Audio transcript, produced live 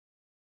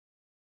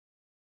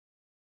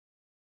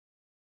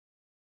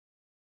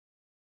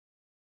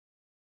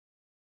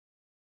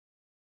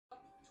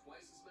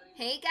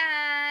Hey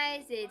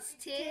guys, it's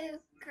two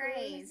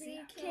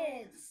crazy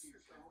kids.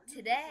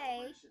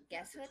 Today,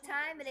 guess what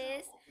time it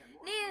is?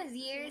 New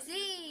Year's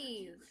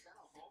Eve.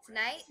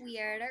 Tonight we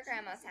are at our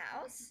grandma's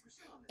house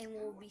and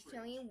we'll be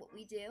showing you what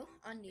we do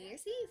on New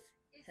Year's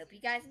Eve. Hope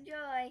you guys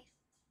enjoy.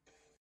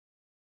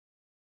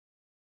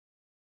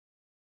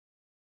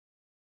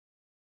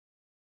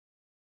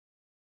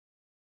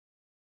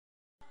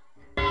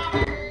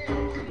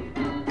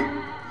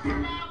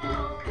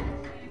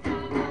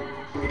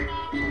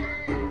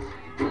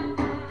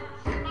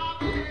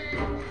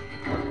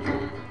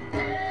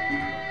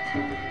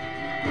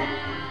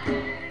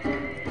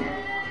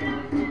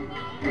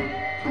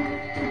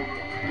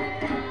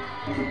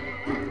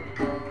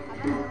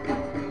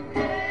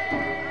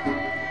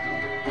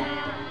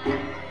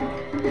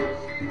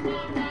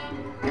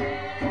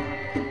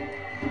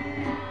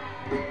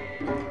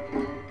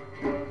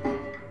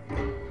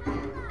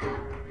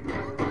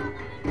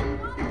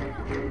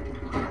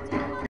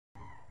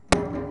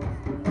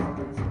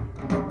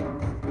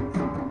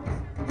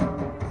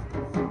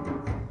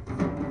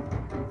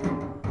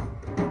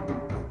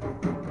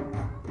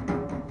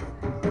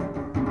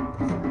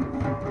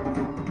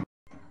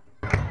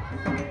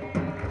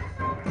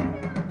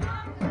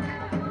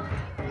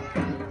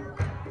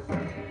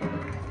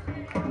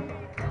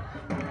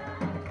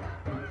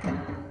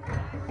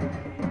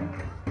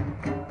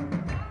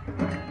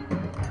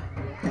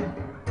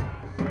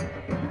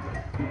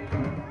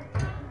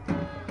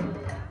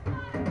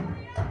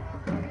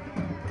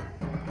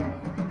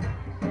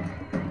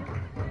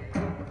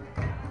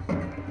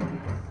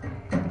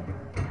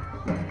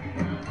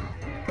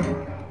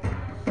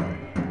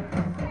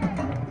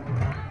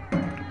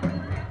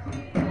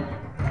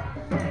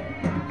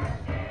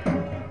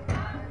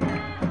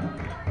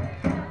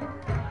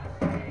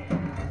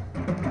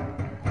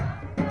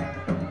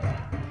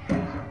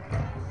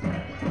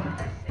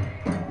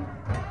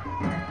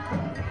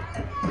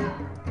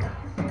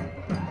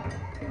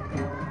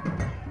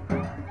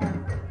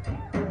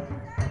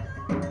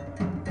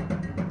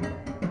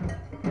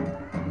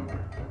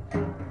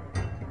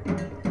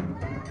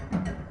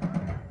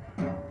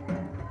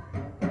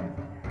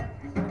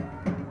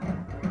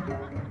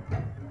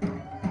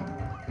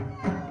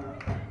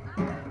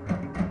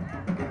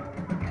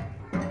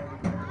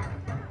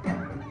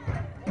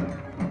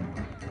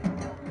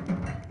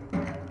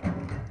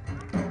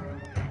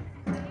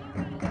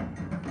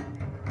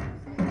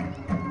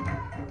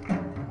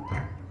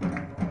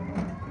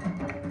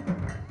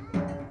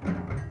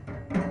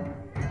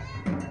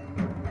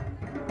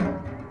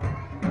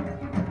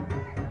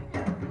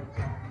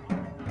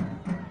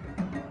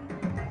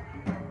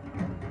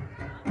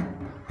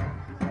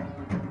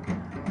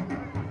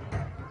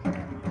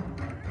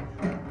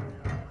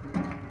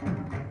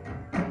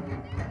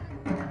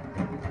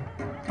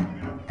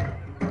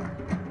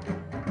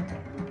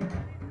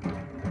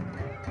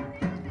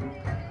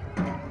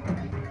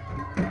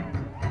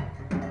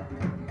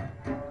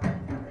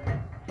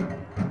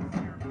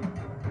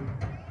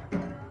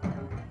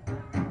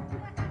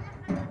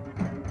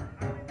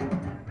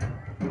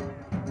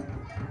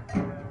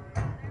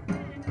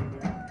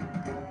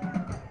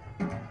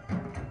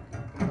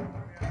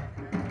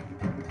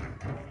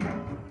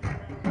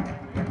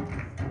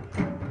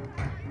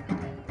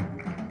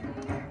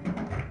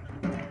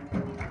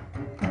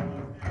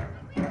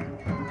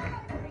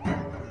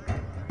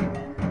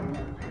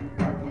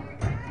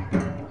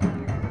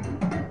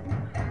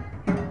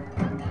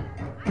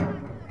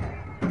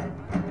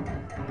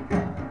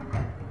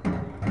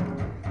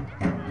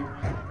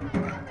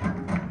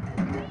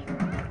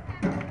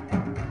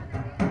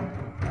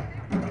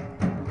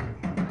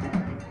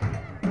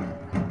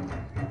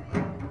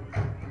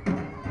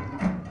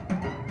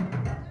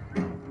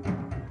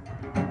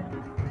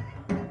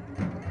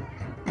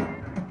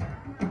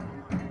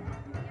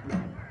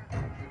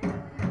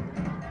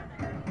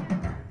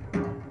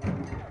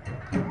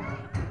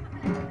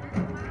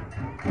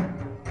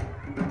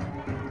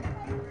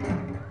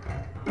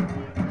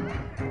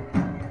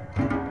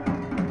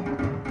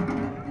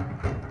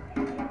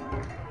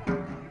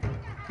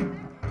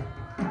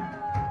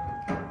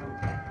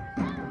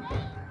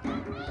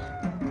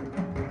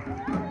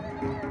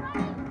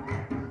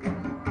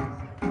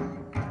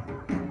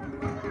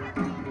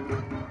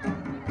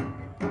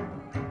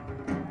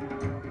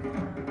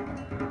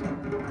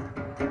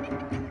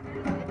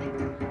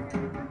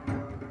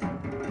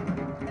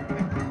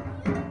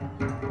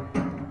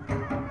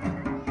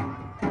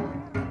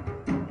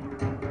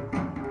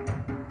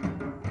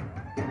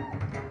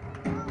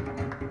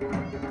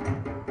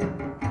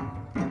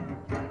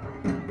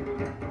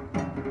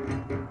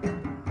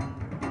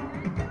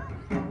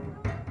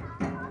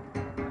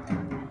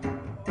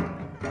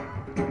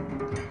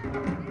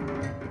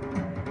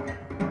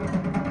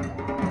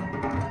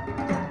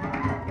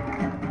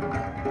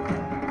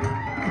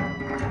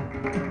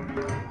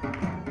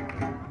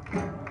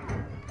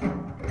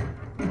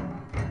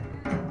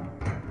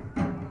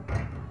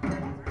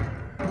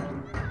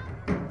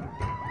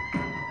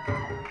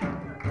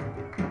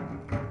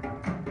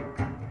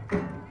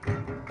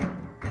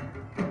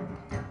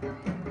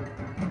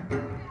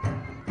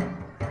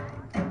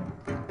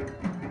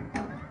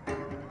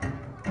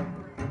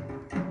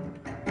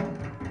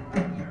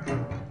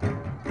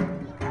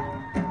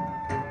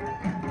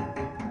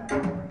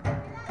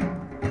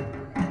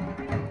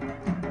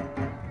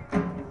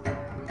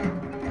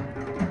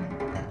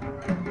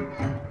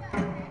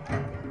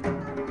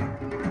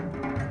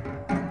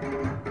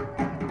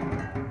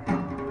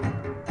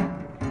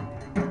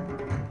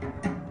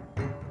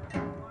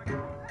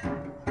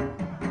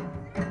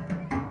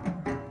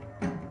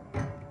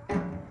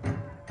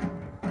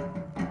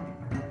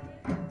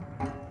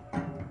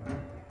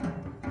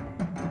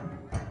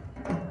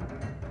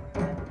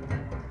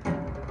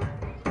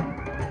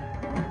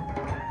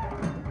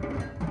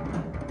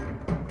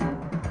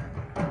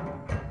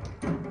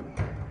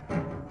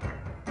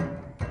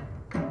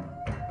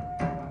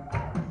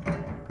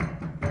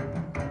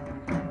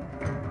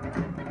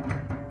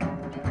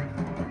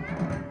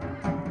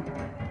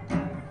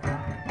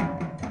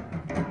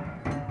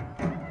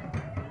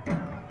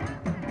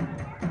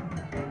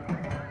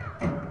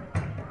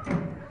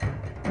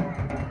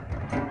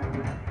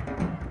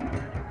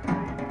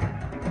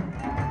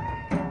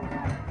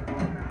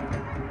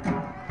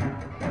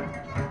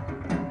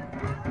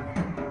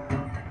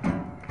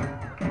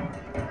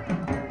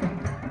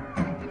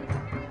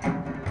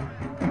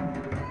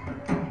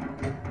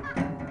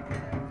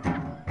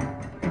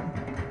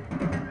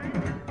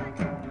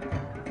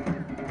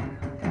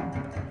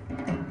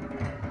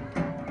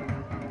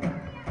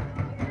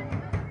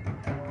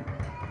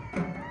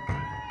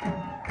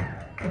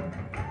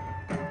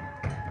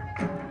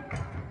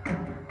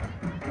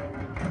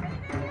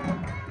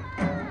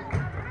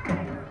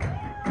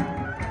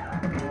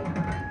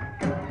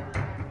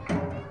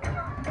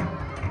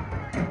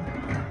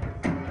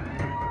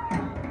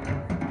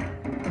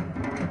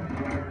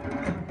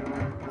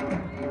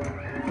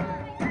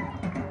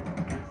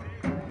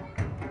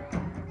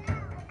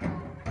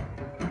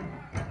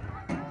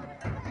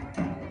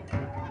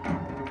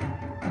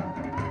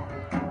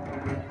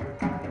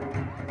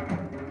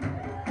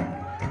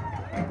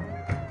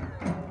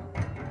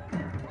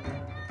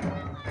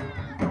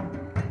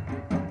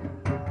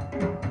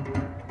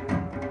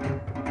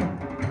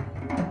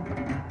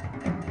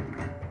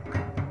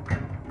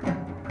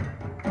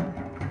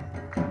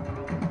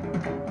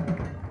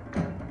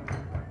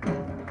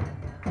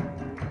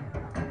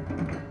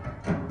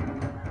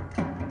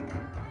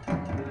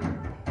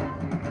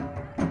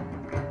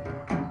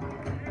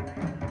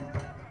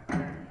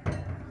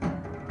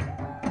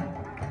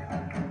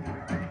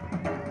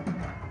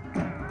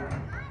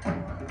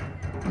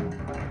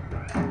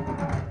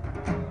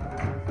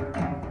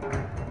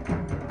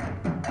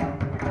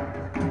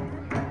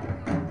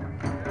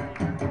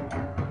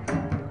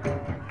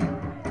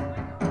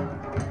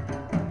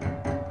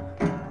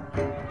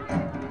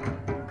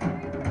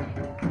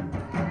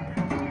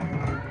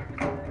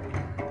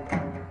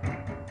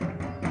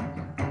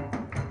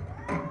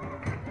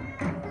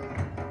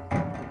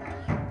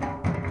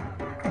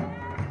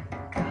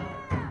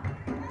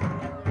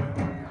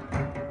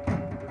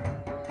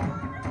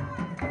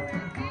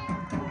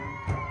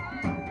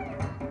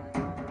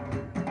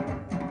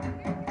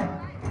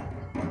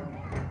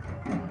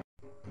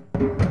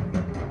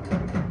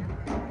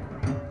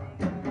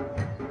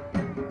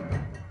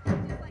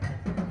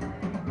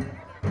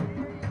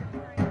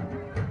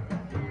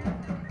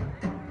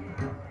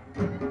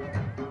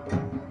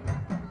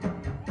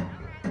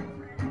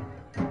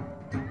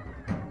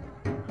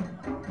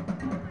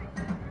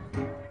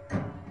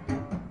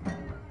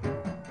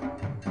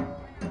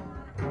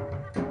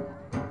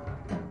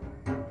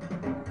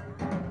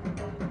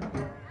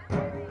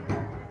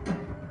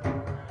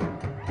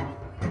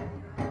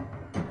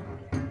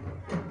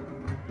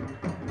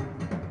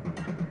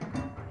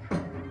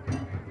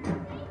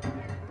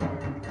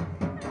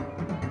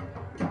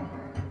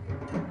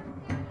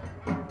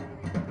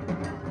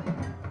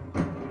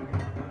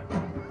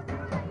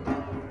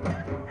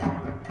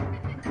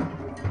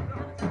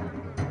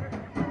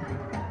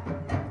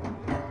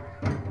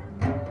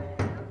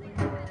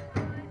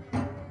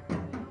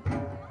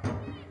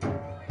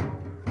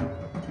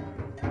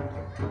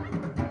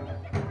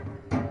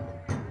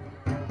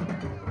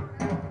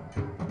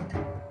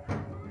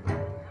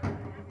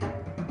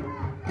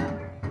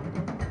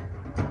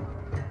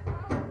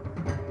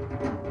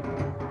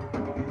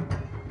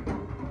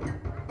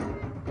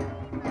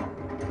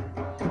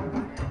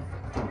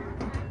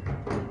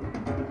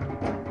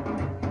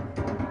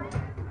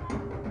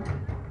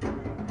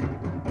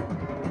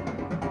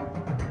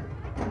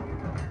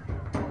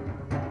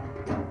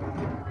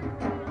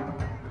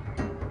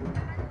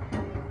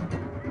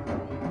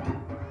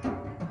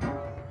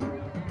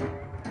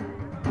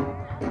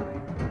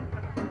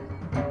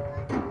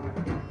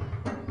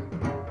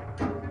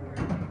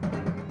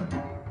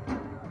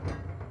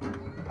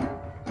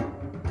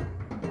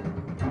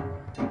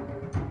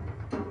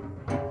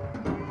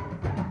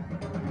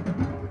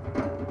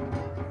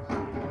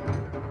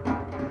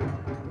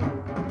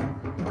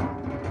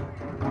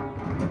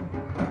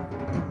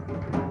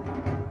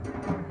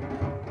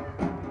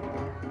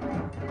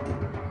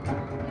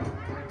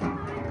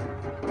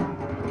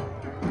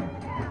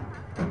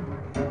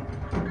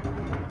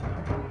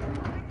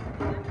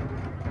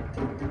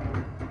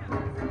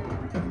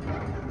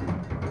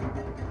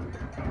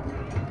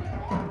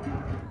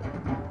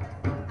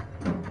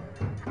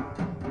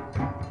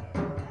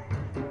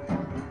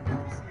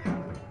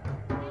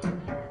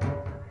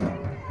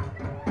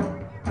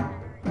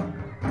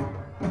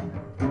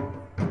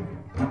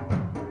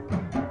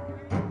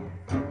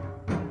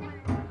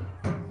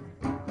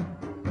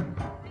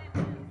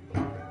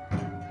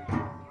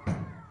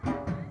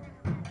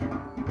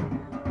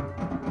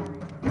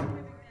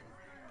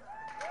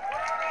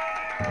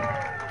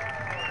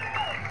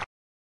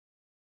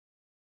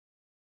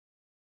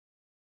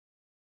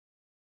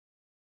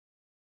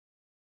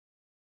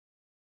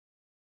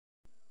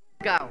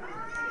 Go.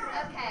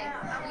 Okay,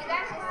 you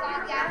guys just saw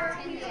the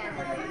African dance.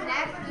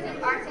 Next, we need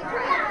arts and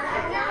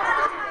crafts.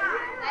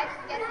 Let's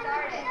get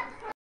started.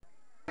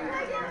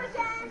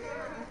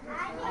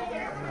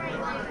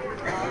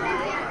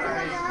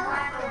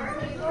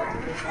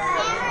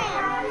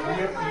 You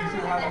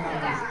usually have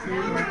numbers 2,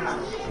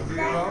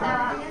 0,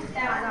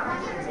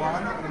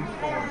 1, and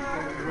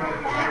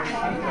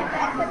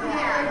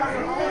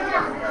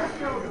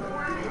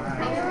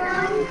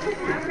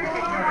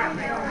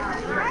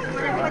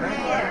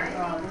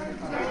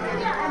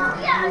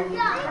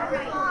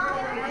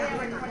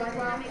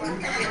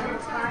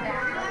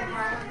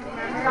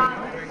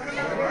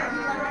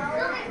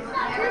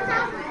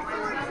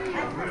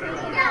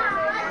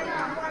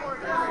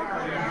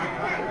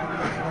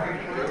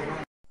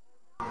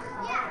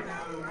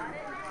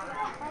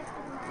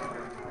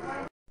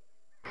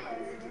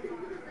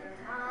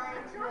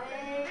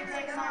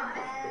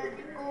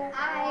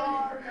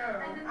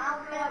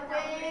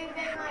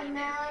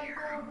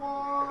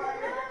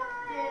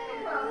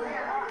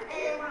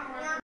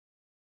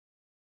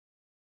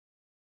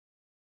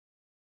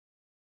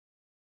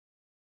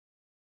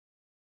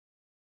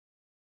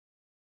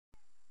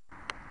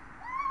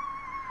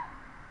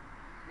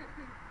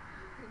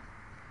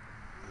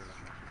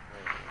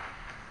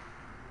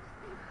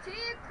Two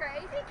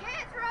crazy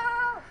kids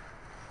roll!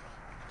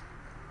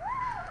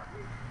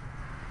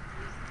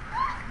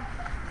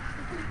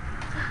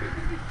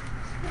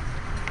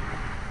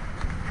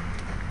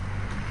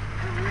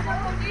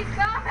 He's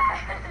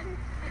coming!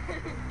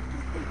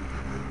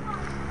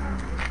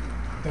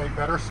 They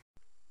better.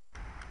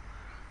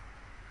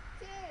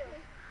 Two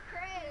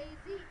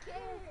crazy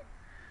kids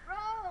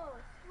roll!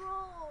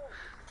 Roll!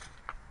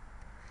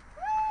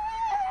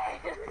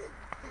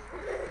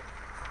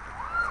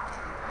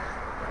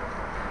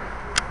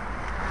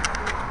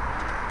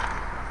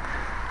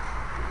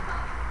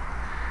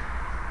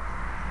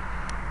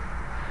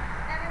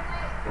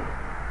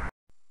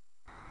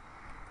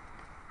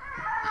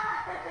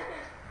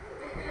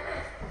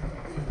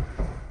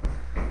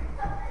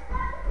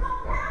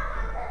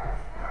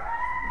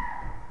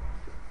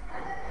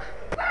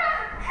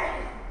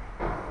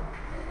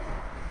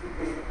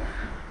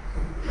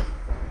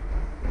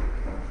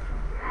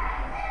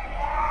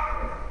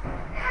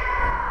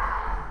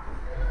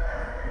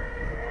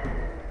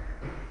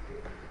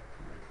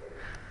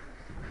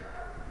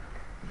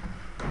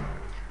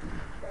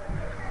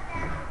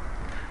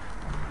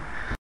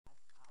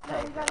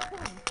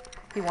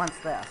 He wants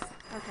this.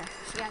 Okay,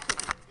 yeah.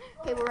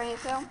 Okay, we're ready to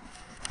film.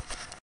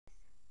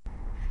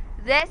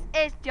 This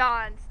is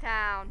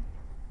Johnstown.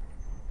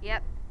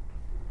 Yep.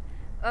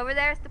 Over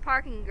there's the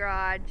parking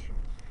garage.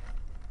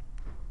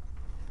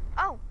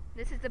 Oh,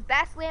 this is the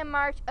best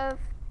landmark of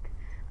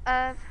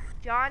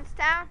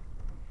Johnstown.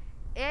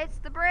 It's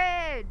the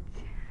bridge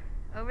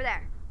over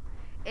there.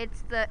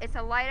 It's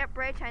a light up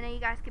bridge. I know you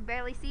guys can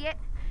barely see it,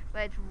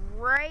 but it's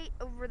right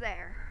over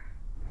there.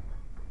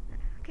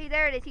 Okay,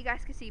 there it is. You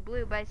guys can see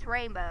blue, but it's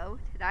rainbow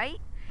tonight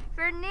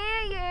for New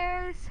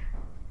Year's.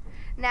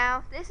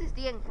 Now, this is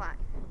the incline.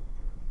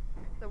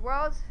 The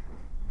world's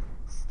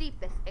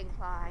steepest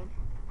incline.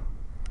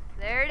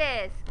 There it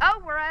is.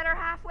 Oh, we're at our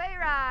halfway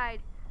ride.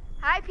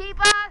 Hi,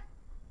 people.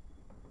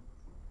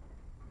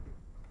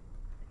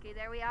 Okay,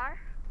 there we are.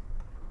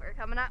 We're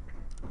coming up.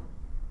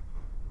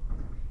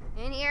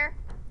 In here.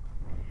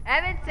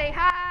 Evan, say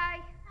hi.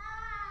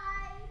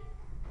 Hi.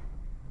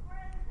 We're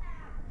in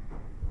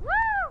town. Woo!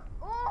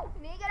 Oh,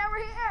 we need to get over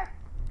here.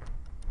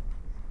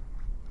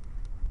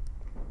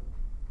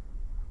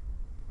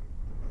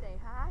 Say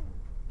hi.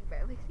 You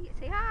barely see it.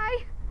 Say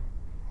hi.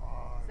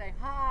 Say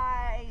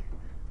hi.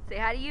 Say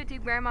hi to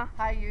YouTube, Grandma.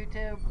 Hi,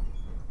 YouTube.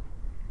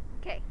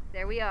 Okay,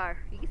 there we are.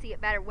 You can see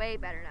it better, way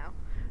better now.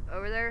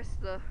 Over there's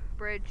the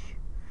bridge.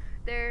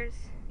 There's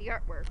the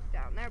artwork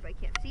down there, but I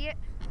can't see it.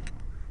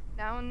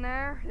 Down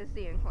there is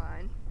the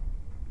incline.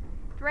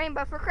 It's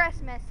rainbow for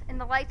Christmas, and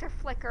the lights are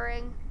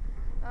flickering.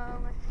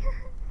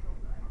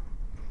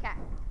 Okay.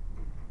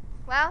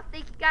 Well,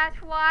 thank you guys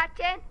for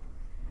watching.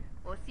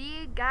 We'll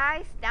see you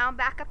guys down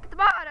back up at the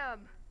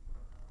bottom.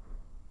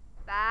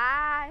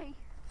 Bye.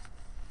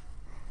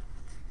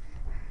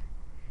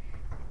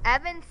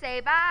 Evan,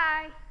 say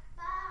bye.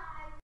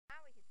 Bye. Now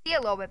we can see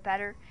a little bit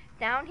better.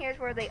 Down here's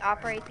where they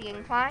operate the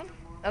incline.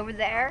 Over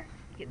there,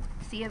 you can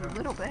see it a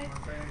little bit.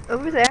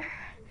 Over there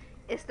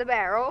is the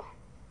barrel.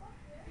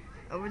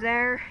 Over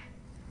there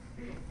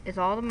is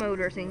all the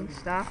motors and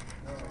stuff.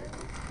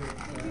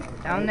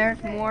 Down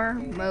there's more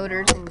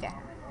motors and gas.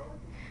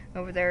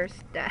 Over there's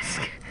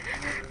desk.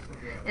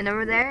 And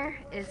over there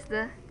is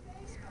the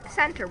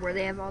center where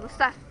they have all the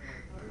stuff.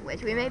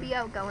 Which we may be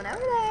going over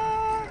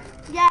there.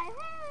 Yay!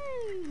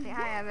 Say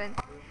hi, Evan.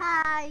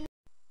 Hi.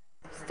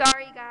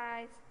 Sorry,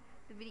 guys.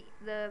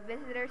 The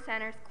visitor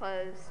center's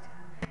closed.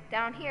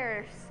 Down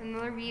here is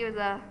another view of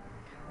the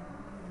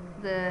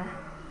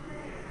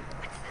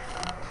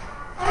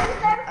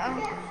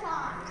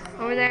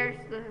over there's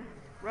the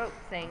rope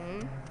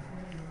thing.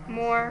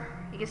 More,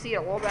 you can see it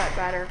a little bit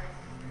better.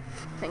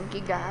 Thank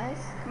you guys.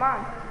 Come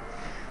on.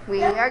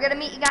 We are gonna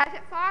meet you guys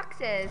at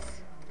Fox's.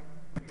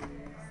 So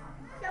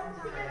we'll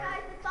see you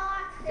guys at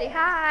Fox's. Say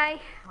hi.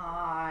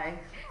 Hi.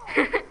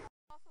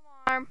 False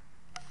alarm.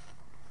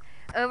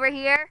 Over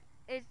here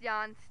is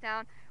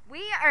Johnstown.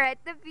 We are at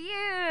the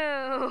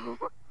View.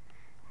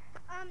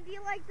 Do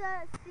you like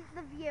the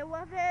view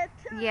of it?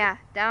 Yeah,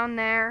 down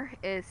there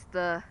is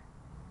the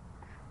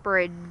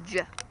bridge.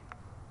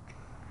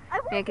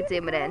 You can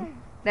zoom it in.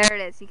 There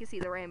it is. You can see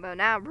the rainbow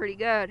now. Pretty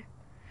good.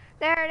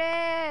 There it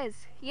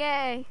is.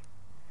 Yay.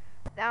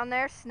 Down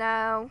there,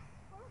 snow.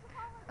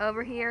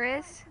 Over here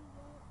is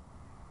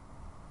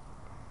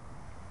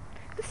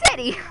the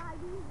city.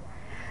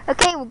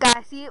 Okay, we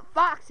gotta see it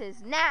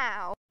Fox's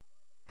now.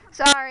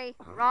 Sorry,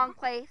 wrong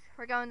place.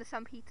 We're going to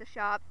some pizza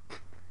shop.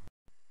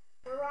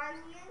 We're on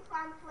the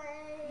incline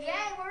place.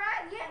 Yay, we're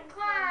on the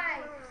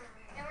incline.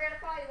 And we're gonna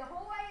follow you the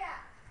whole way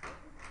up.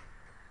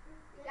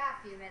 We got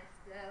a few minutes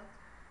though.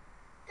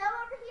 Go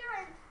over here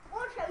and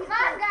we'll show you. Come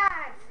on,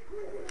 guys.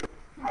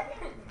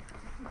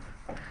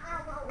 I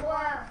don't know Whoa.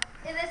 what.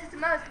 And this is the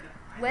most,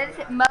 what is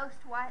it,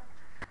 most what?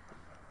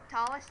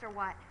 Tallest or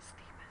what?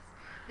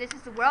 Steepest. This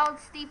is the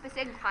world's steepest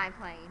incline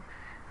plane.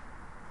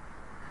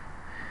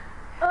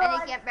 And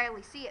you can't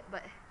barely see it,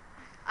 but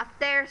up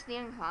there's the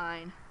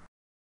incline.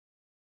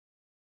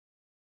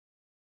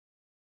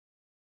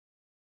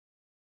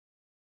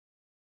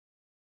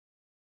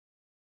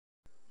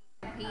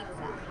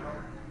 Pizza.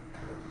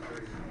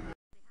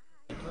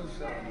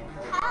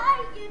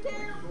 Hi,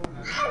 YouTube.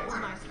 I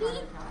want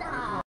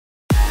pizza.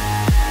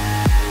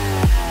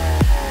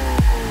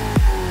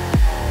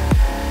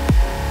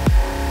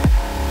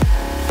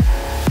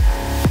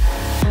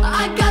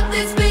 I got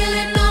this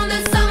feeling on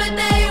the summer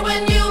day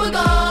when you were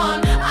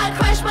gone. I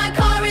crashed my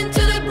car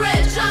into the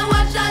bridge. I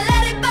watched, I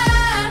let it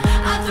burn.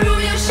 I threw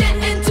your shit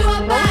into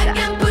a bag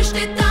and pushed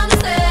it down the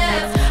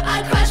stairs.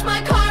 I crashed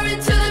my car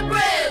into the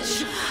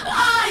bridge.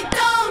 I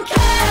don't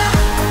care.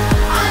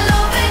 I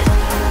love it.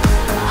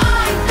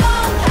 I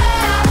don't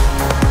care.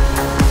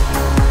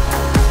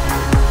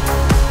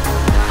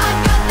 I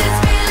got this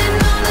feeling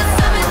on the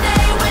summer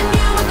day when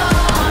you were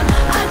gone.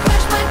 I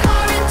crashed my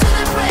car into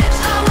the bridge.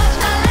 I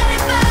watched, I let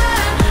it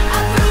burn. I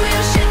threw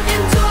your shit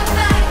into a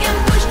bag and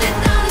pushed it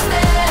down the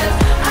stairs.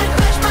 I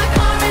crashed my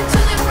car into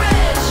the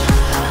bridge.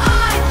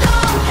 I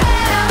don't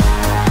care.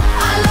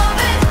 I love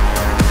it.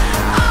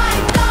 I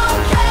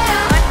don't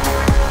care.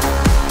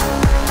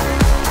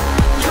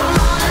 You're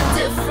on a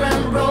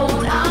different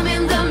road. I'm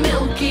in the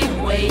Milky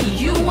Way.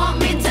 You want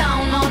me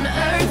down on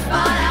Earth,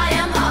 but I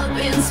am up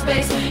in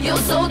space. You're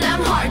so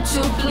damn hard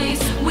to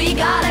please. We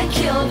gotta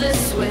kill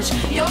this switch.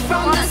 You're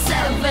from the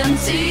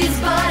 70s,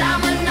 but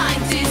I'm a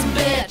 90s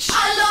bitch. I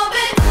love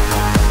it.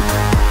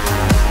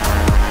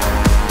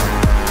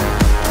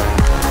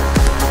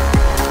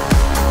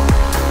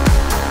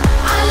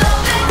 I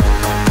love it.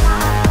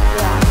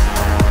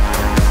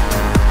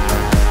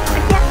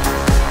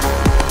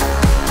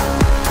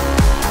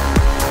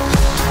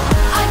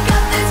 I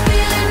got this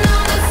feeling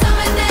on the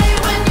summer day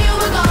when you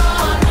were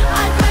gone.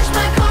 I crashed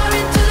my car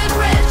into the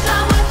bridge. I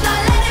watched, I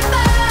let it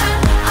burn.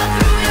 I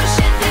threw your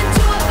shit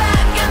into a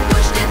bag and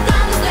pushed it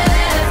down the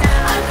stairs.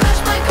 I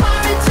crashed my car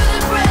into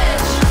the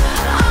bridge.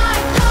 I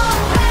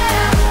don't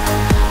care.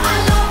 I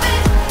love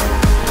it.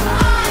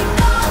 I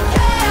don't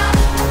care.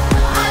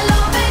 I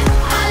love it.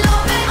 I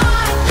love it.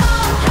 I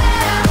don't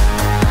care.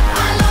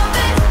 I love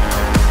it.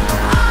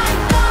 I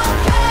don't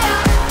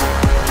care.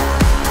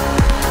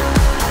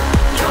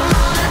 You're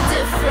on a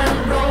different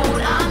road.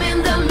 I'm in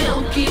the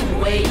Milky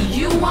Way.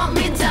 You want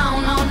me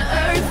down on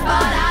Earth,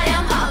 but I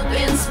am up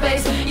in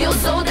space. You're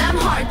so damn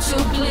hard to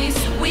please.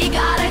 We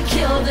gotta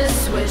kill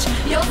this switch.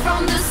 You're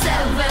from the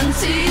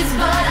 70s,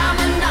 but I'm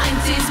a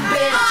 90s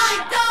bitch. I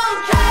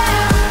don't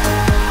care.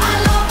 I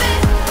love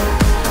it.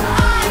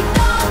 I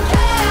don't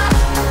care.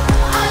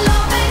 I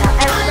love it.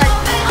 I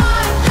love it.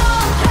 I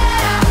don't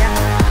care.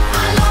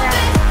 I love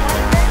it.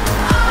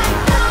 I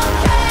don't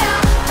care.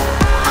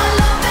 I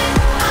love it.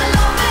 I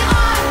love it.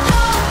 I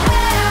don't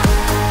care.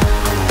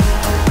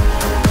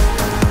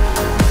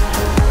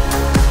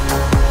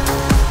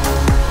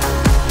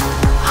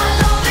 I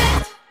love it.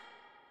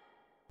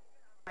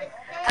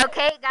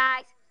 Okay,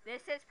 guys,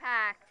 this is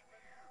packed.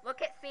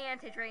 Look at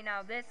Vantage right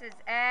now. This is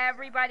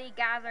everybody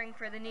gathering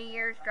for the New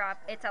Year's drop.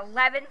 It's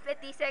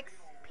 11:56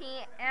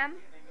 p.m.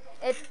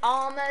 It's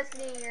almost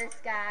New Year's,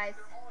 guys.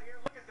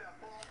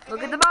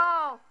 Look at the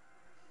ball.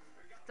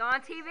 It's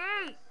on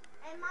TV.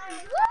 And my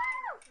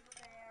Woo!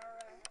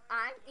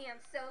 I am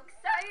so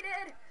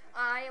excited.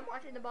 I am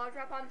watching the ball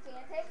drop on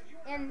Vantage,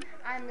 and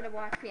I'm going to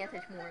watch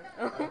Vantage more.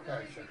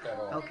 Okay, shut that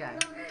off. Okay.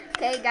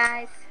 Okay,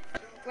 guys.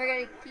 We're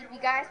going to keep you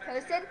guys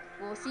posted.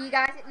 We'll see you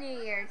guys at New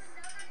Year's.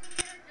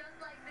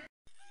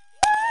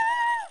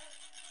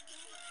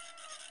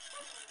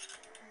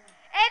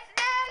 It's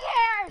New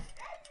Year's!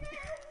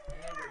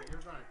 Amber,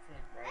 you're gonna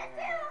think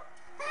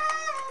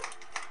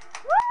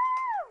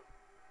Woo!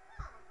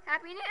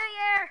 Happy New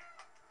Year!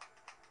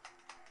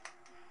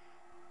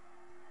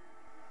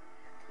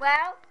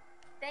 Well,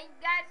 thank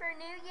you guys for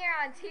New Year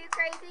on Two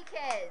Crazy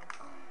Kids.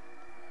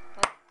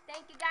 Well,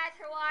 Thank you guys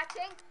for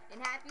watching,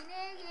 and Happy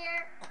New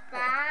Year.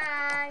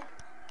 Bye.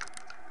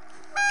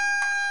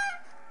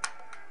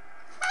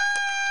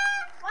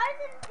 Why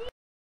is it